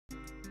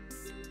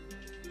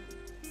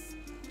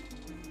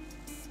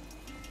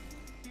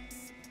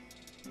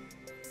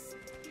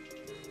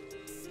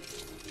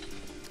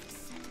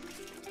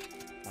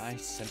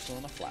Nice. Sentinel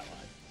on a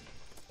flatline.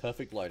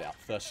 Perfect loadout.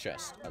 First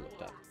chest I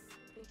looked at.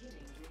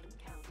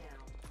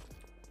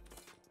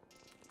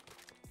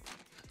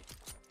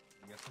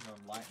 I guess I'm on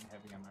light and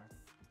heavy ammo.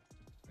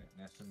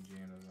 An SMG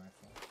and a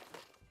rifle.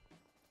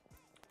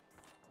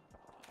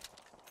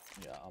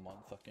 Yeah, I'm on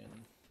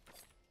fucking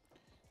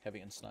heavy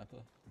and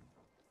sniper.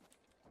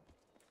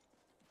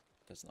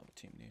 There's another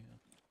team near here.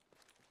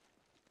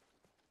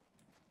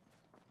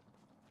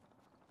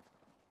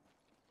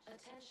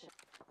 Attention.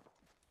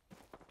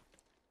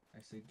 I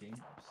say games.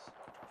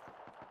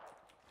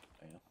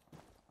 Oh, yeah.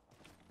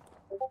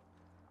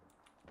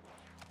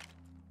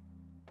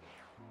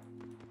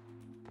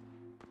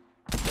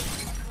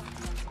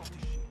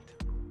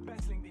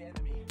 Battling the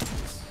enemy.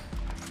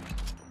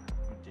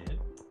 You did?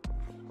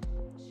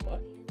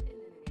 What?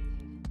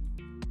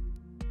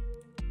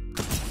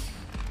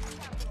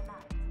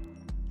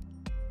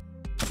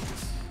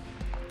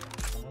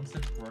 Someone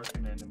said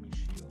broken enemy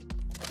shield.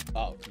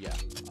 Oh, yeah.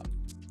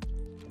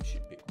 I'm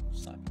shooting people.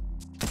 Sniping.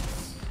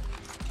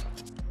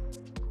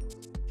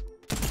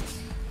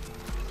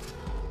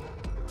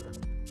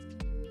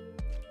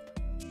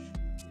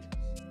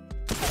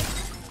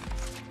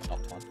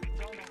 Knocked one.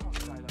 Down the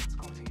hostile at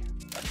Scotty.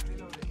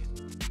 Reloading.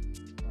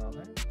 Where are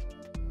they?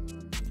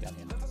 Down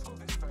here. Let us go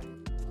this way.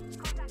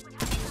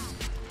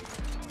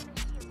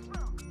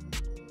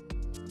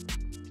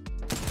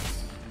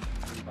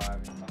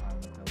 Surviving behind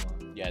the pillar.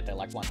 Yeah, they're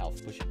like 1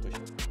 health. Push it, push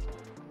it.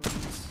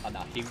 Oh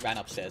no, he ran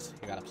upstairs.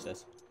 He ran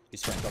upstairs.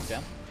 His friend dropped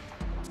down.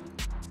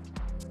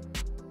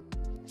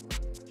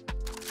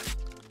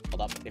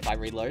 Hold up. If I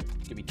reload,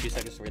 give me 2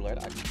 seconds to reload.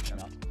 I can push him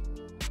out.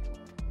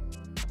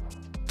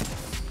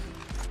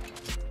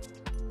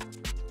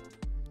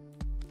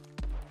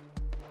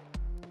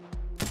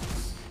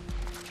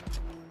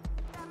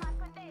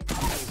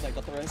 I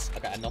got the res.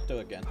 Okay, I knocked her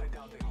again. I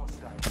down the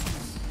hostile.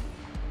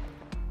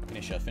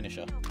 Finish her, finish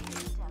her.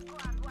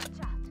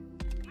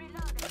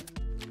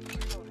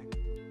 Reloading.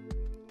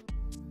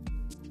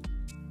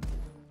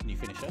 Can you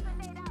finish her?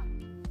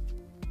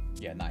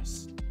 Yeah,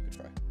 nice. Good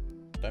try.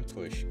 Don't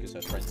push, because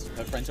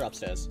her friends are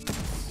upstairs. In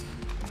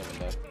the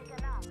window.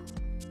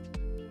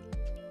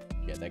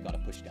 Yeah, they gotta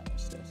push down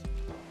those stairs.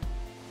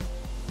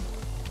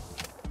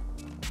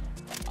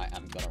 I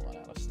am gonna run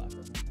out of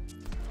sniper.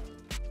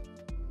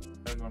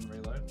 Third one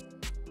reload.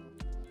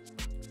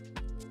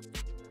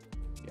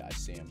 Yeah, I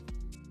see him.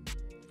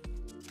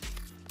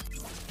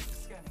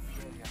 Scanning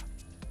the area.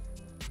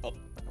 Oh,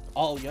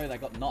 oh, yo, they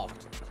got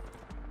knocked.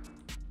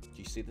 Do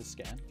you see the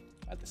scan?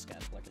 I had the scan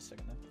for like a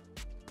second there.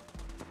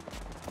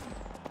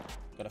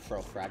 Gotta throw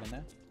a frag in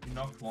there. You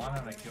knocked one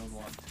and I killed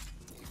one.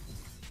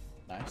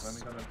 I've Nice.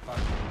 only got a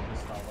fucking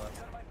pistol left.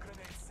 Thermite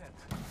grenade set.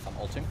 I'm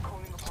ulting.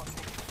 Calling upon me.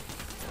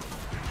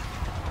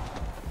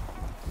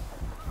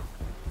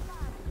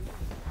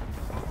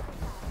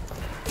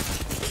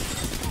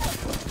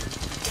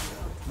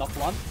 Knocked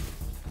one.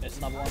 There's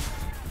another one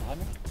behind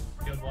me.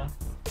 Killed one.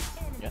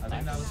 Yeah, I think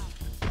that nice. was.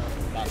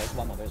 No, there's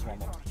one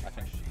more, I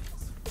think.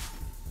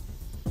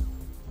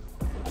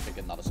 I think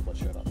another squad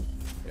showed up.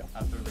 Yeah. I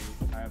have to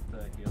leave. I have to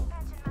heal.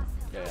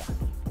 Yeah, yeah.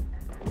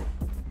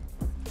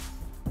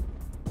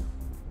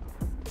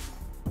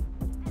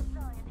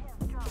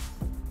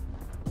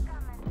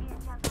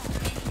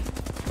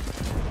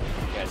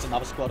 Yeah, there's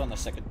another squad on the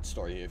second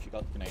story here if you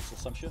got grenades or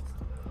some shit.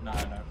 No,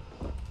 no.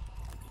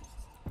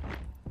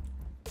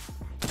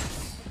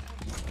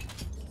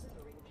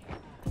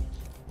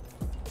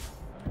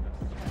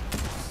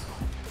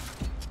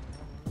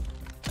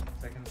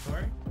 Second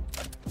story?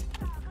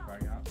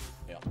 Right out.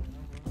 Yeah.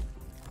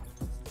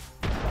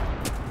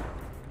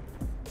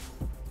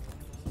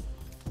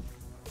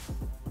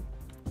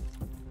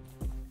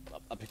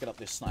 I'm picking up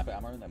this sniper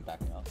ammo and then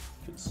backing up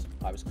because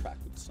I was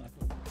cracked with the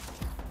sniper.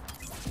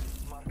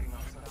 Marking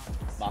our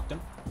surroundings. Marked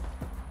him.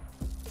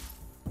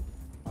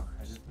 Fuck,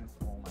 I just missed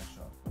all my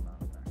shots from that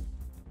back.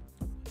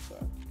 So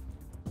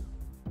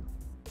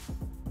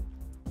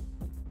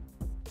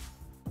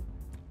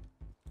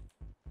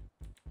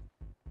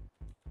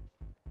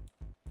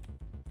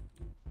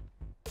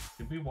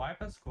Did we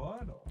wipe a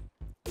squad or?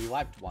 we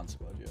wiped one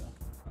squad, yeah.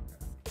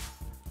 Okay.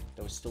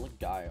 There was still a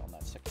guy on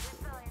that second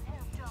floor.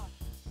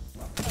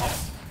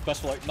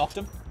 First floor, knocked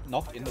him.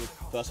 Knocked in the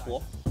first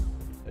floor.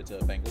 It's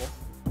a Bangalore.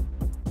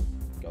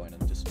 Go in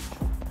and just finish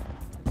him.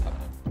 I'm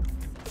coming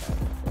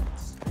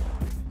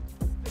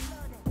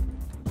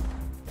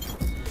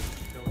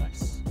in.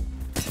 Nice.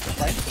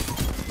 Friend.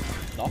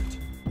 Knocked.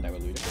 They were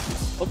looting.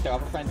 Look, their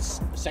other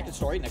friends. Second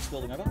story, next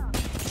building over.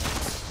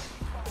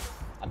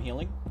 I'm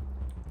healing.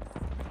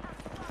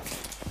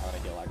 I gotta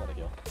heal, I gotta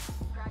heal.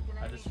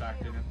 I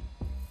distracted him.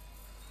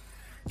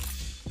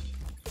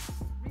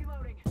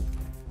 Reloading.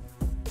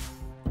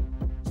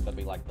 It's gotta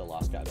be like the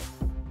last guy though.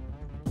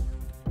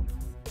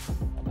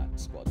 On that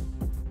squad.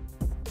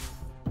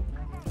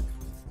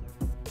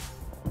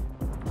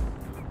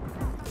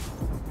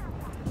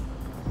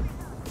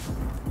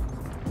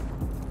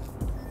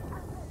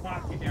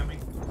 Fuck, you damn me.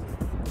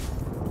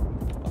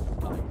 Fuck, I'm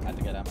coming. Had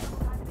to get ammo.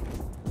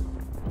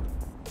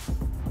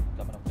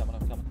 Coming.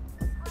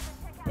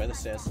 Where are the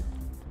stairs.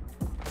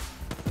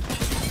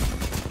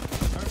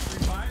 Don't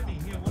revive me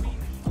here. What are you?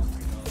 Oh my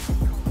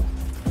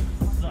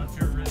god.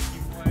 Such a risky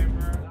play,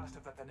 bro. Last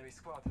of that enemy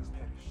squad has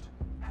perished.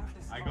 Half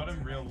the I got him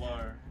squad real remain.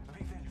 low.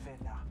 We will win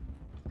now.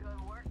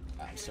 Good work.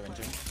 I'm syringing.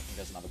 I think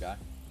there's another guy.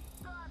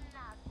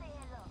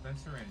 Don't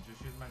syringe,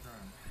 just use my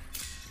drone.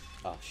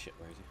 Oh shit,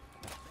 where is he?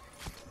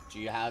 Do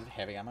you have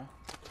heavy ammo?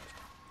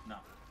 No.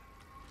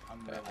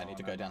 I'm Okay, real I low need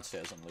to on go ammo.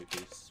 downstairs and loot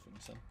these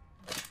things then.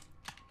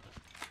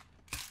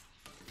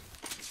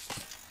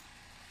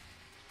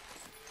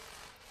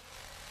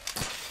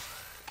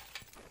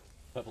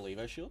 Purple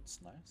Evo shields,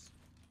 nice.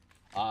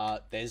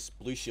 There's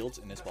blue shields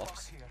in this The fox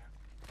box. here.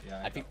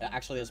 Yeah, I think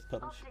actually there's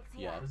purple.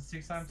 Yeah, There's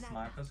 6x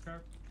sniper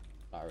scope.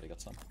 I already got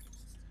some.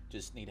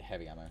 Just need a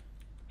heavy ammo.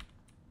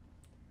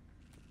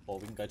 Or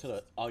we can go to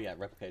the. Oh yeah,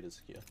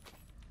 replicators here.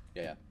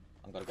 Yeah, yeah.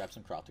 I'm gonna grab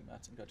some crafting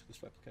mats and go to this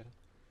replicator.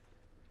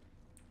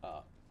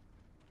 Oh,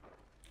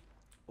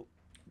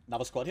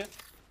 another squad here.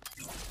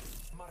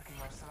 Marking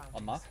our surroundings.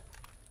 On mark.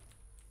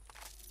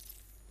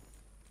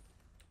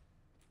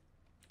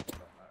 Got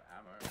no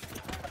ammo.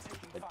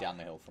 Taking They're fire. down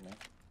the hill from me.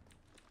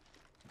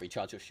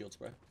 Recharge your shields,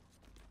 bro.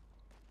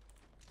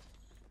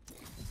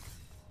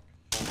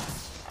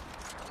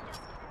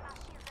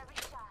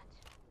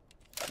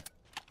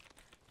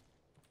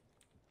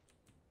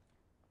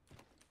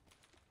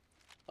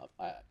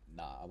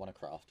 Nah, I want to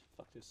craft.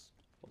 Fuck this.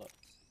 Hold up.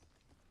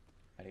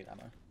 I need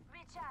ammo.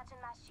 Recharging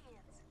my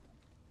shields.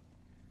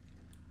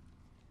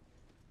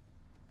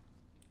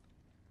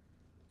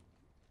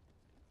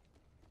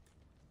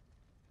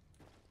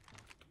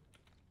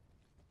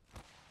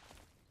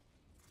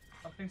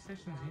 Fucking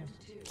station's here.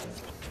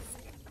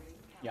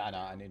 Yeah, I know.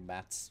 I need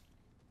mats.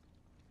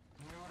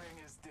 New ring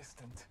is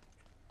distant.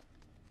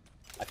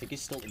 I think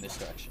he's still in this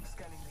direction.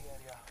 Scanning the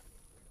area.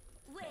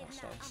 Wait, now,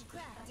 now,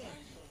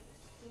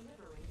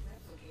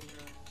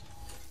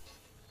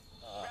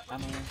 I'm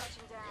I'm crafting. Ammo.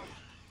 Touching down.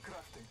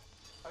 Crafting.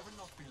 I will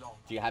not be long.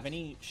 Do you have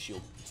any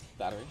shield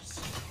batteries?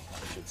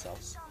 Not shield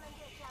cells. Come and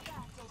get your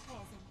birthday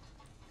present.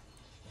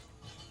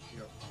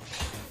 Yep.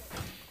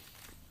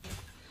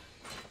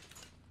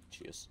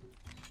 Cheers.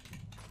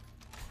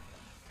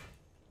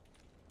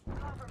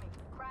 Cover me.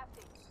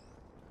 Crafting.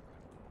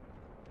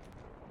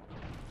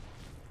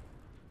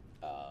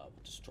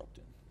 Just dropped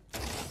in.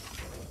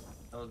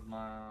 That was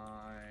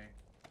my.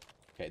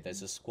 Okay,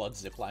 there's a squad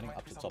ziplining Might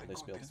up be to the top of something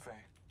this good building. this way.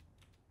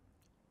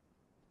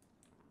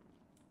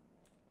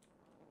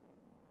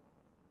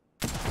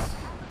 Yeah,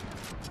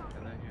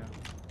 they're here.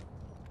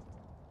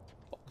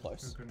 Oh,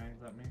 close. Two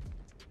grenades at me.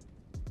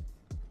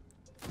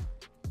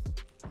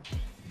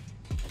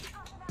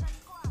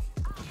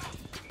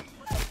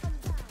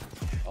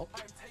 Oh,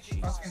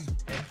 taking Jesus. Fucking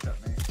tanks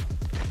at me.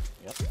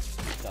 Yep.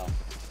 So,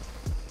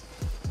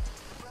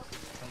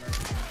 Come over here.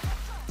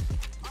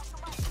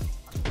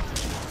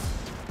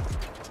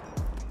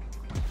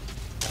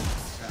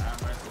 Yeah,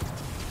 ammo.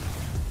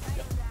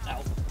 yep.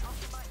 Ow.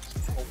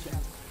 Ult in.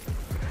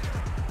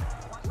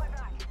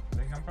 I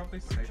think I'm probably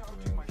safe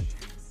Charging my with it.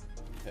 shields.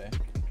 Okay.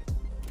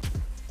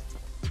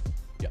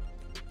 Yep.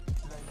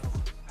 Lay low.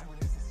 I will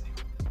assist you.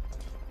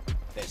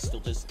 They're still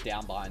just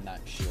down behind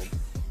that shield.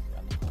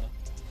 Around the corner.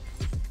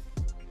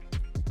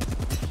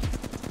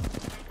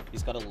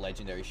 He's got a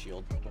legendary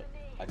shield, but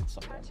I did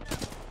some damage.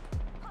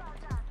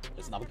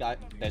 There's another guy.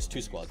 There's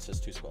two squads. There's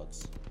two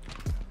squads.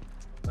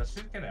 Let's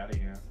just get out of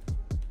here.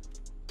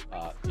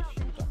 If you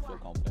don't feel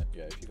confident,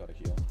 yeah, if you got a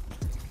heal.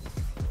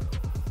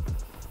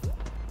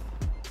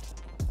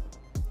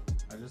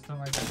 I just don't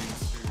like having two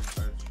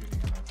both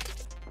shooting at us.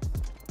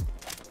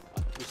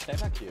 We stay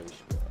back here. We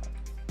should be alright.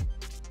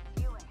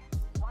 Healing.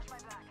 Watch my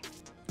back.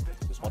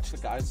 Just watch the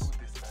guys. Good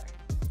this way.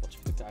 Watch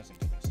for the guys in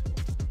this hill.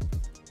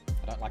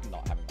 I don't like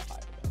not having the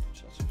height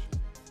advantage. That's usually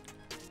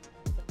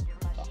Give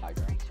my the high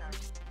shields a ground. recharge.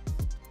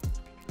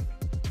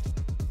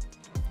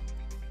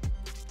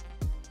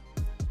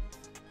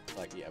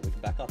 Like, yeah, we can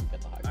back up and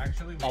get the high ground.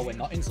 Actually, Oh, need we're to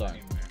not in shoot zone.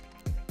 anywhere.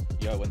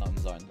 Yo, we're not in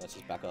zone. Let's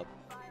just back up.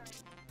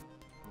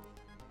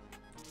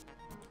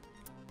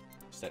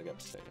 Stay together,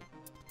 stay together.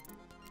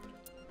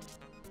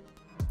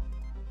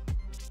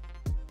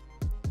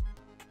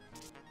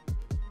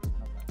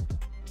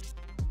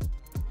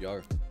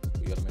 Yo,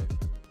 we gotta move.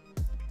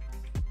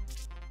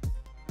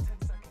 10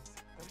 seconds.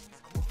 The ring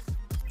is close.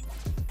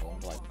 Go on,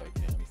 like, bait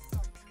him. Oh,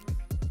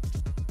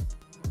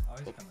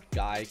 he's Oh, coming.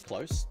 guy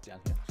close, down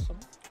here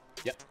somewhere.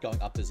 Yep, going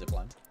up the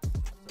zipline.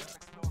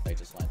 They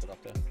just landed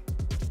up there.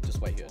 Just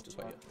wait here, just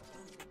wait here.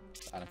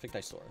 I don't think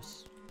they saw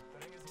us. The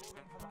ring is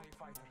moving for my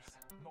fighters.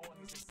 No one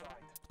is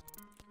inside.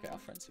 Okay, our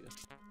friend's here.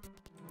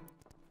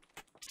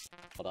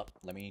 Hold up,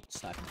 let me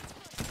snipe him.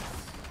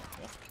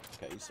 Yep,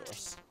 okay, he saw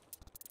us.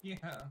 Yeah.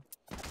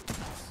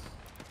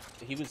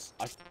 He was,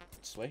 I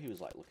swear he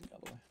was like looking the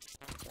other way.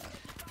 Right.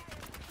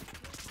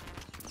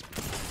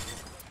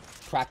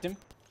 Cracked him.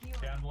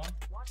 Down one.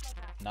 Watch my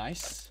back.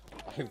 Nice.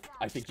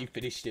 I think you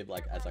finished him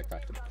like as I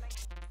cracked him.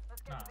 Let's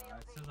Nah, get the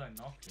it says I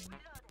knocked him.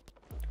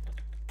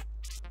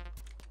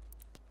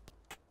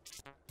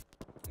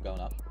 I'm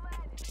going up.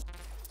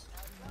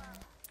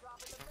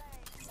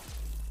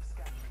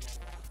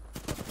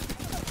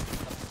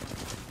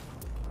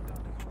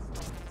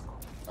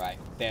 Right,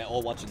 they're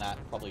all watching that.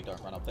 Probably don't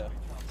run up there.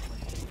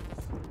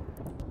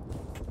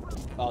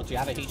 Oh, do you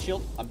have a heat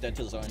shield? I'm dead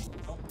to the zone.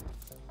 Oh.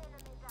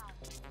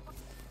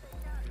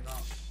 You're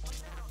not.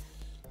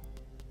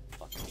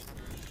 Fuck.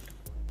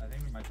 I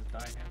think we might just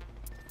die here.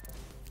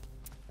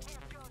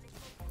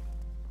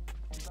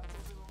 The battle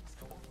belongs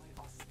to only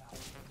us now.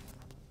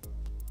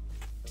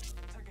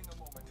 Taking a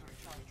moment to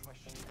recharge my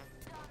shield.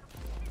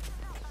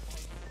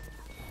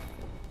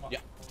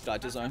 Yeah,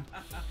 died to zone.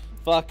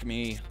 Fuck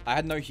me. I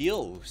had no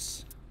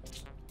heals.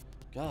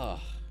 Gah.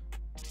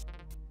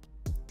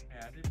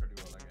 Yeah, I did pretty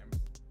well that game.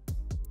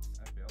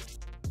 I feel.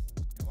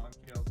 You 1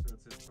 kill to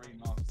assist 3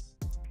 knocks.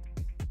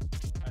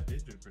 I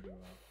did do pretty well.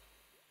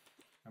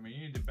 I mean,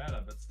 you did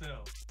better, but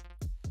still.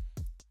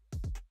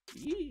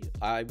 Yeah,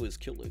 I was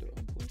kill leader.